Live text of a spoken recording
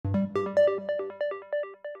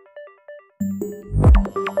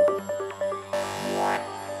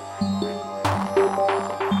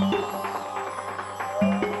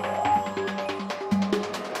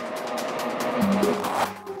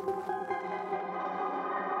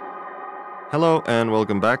Hello and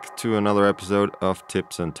welcome back to another episode of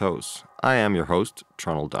Tips and Toes. I am your host,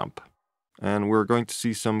 Tron, and we're going to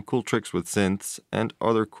see some cool tricks with synths and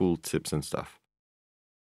other cool tips and stuff.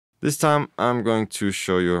 This time I'm going to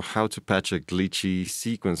show you how to patch a glitchy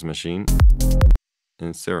sequence machine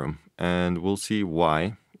in Serum, and we'll see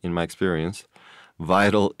why, in my experience,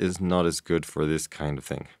 Vital is not as good for this kind of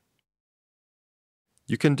thing.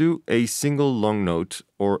 You can do a single long note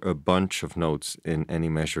or a bunch of notes in any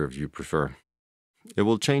measure if you prefer. It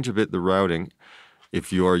will change a bit the routing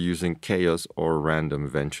if you are using chaos or random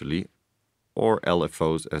eventually, or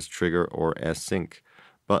LFOs as trigger or as sync,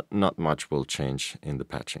 but not much will change in the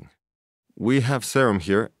patching. We have Serum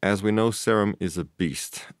here, as we know Serum is a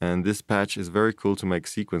beast, and this patch is very cool to make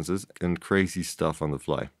sequences and crazy stuff on the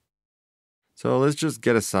fly. So let's just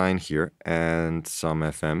get a sine here and some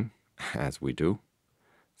FM, as we do.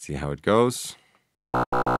 See how it goes.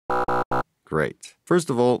 Great. First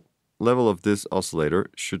of all, level of this oscillator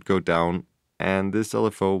should go down, and this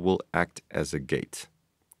LFO will act as a gate.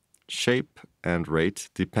 Shape and rate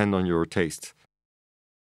depend on your taste.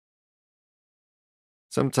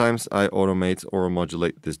 Sometimes I automate or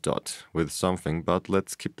modulate this dot with something, but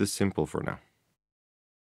let's keep this simple for now.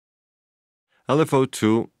 LFO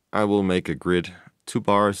 2, I will make a grid, 2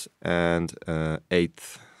 bars and an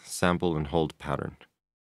 8th sample and hold pattern.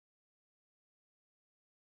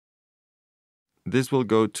 This will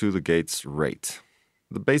go to the gate's rate.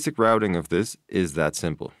 The basic routing of this is that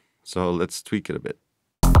simple, so let's tweak it a bit.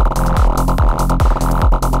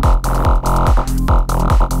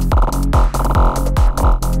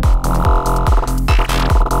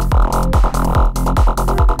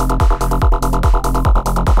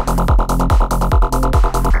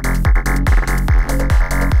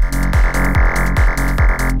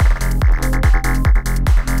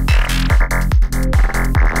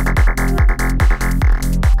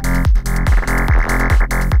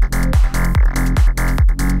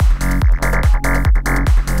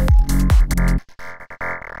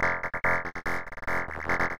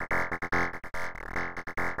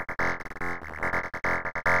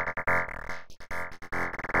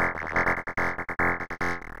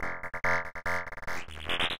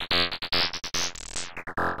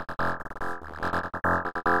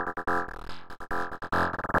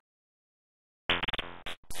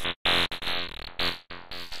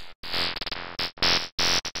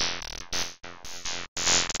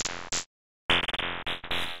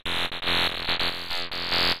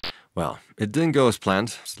 Well, it didn't go as planned,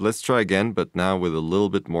 so let's try again, but now with a little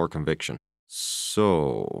bit more conviction.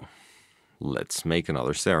 So, let's make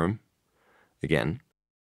another Serum. Again.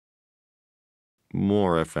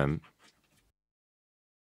 More FM.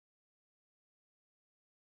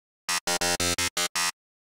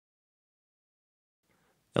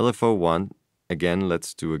 LFO 1, again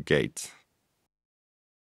let's do a gate.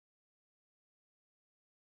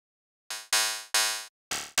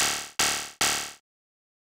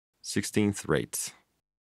 Sixteenth rate.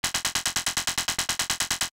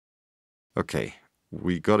 Okay,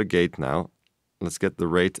 we got a gate now. Let's get the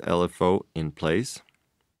rate LFO in place.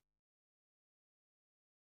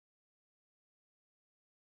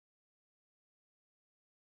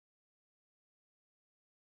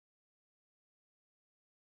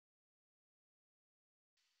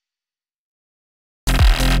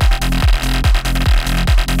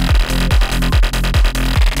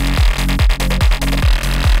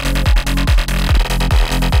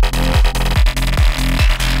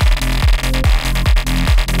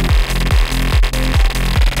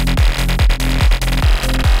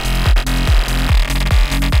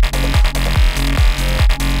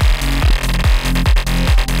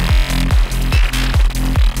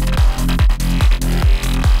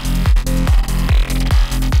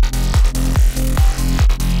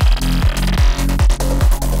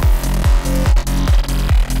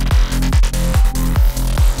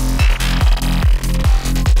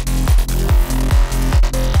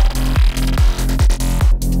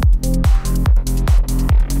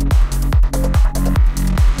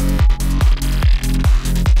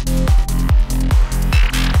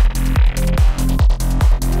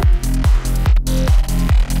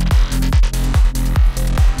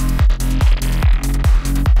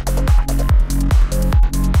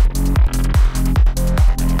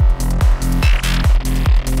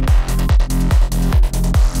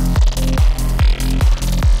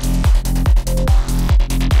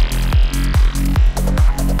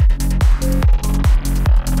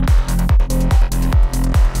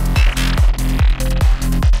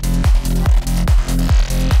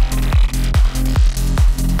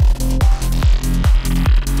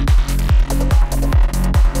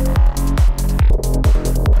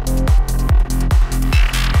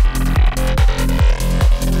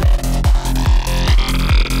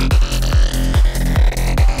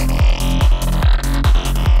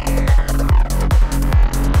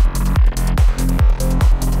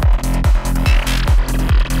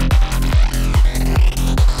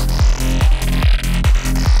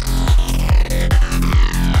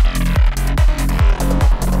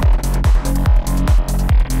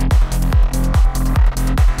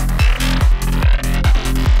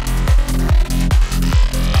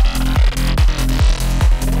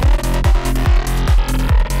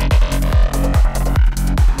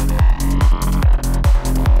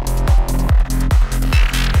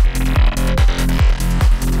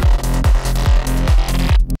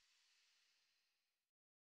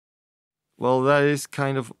 Well, that is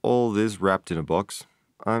kind of all this wrapped in a box.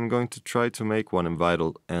 I'm going to try to make one in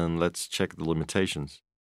Vital, and let's check the limitations.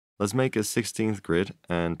 Let's make a 16th grid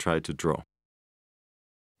and try to draw.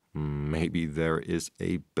 Maybe there is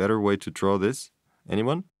a better way to draw this.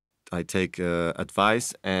 Anyone? I take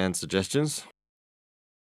advice and suggestions.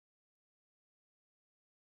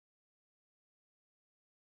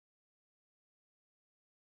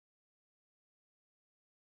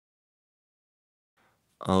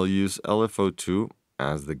 I'll use LFO2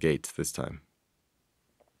 as the gate this time.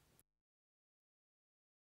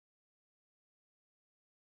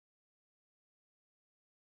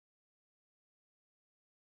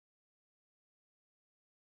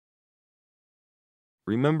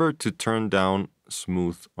 Remember to turn down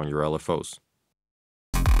smooth on your LFOs.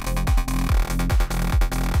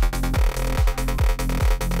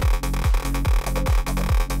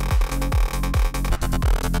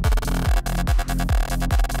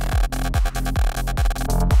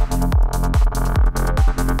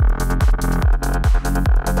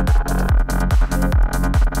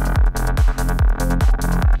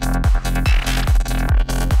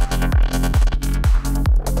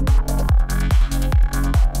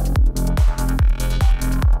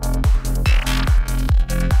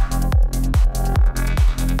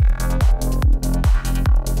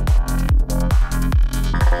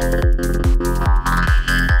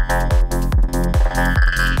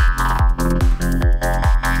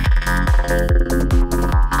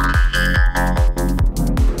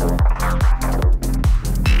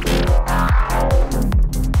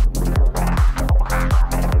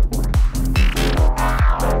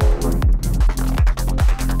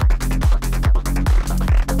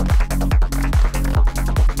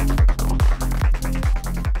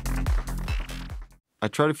 I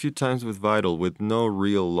tried a few times with Vital with no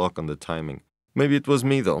real luck on the timing. Maybe it was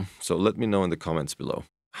me though, so let me know in the comments below.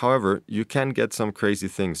 However, you can get some crazy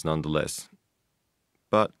things nonetheless.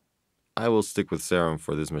 But I will stick with Serum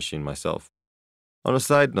for this machine myself. On a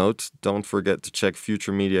side note, don't forget to check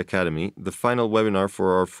Future Media Academy. The final webinar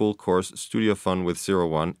for our full course Studio Fun with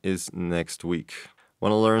 01 is next week.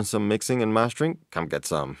 Want to learn some mixing and mastering? Come get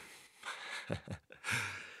some.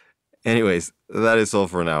 Anyways, that is all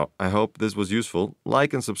for now. I hope this was useful.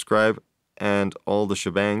 Like and subscribe and all the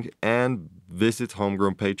shebang, and visit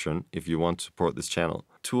Homegrown Patreon if you want to support this channel.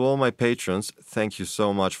 To all my patrons, thank you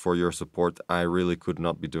so much for your support. I really could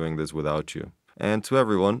not be doing this without you. And to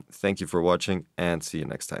everyone, thank you for watching, and see you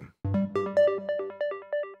next time.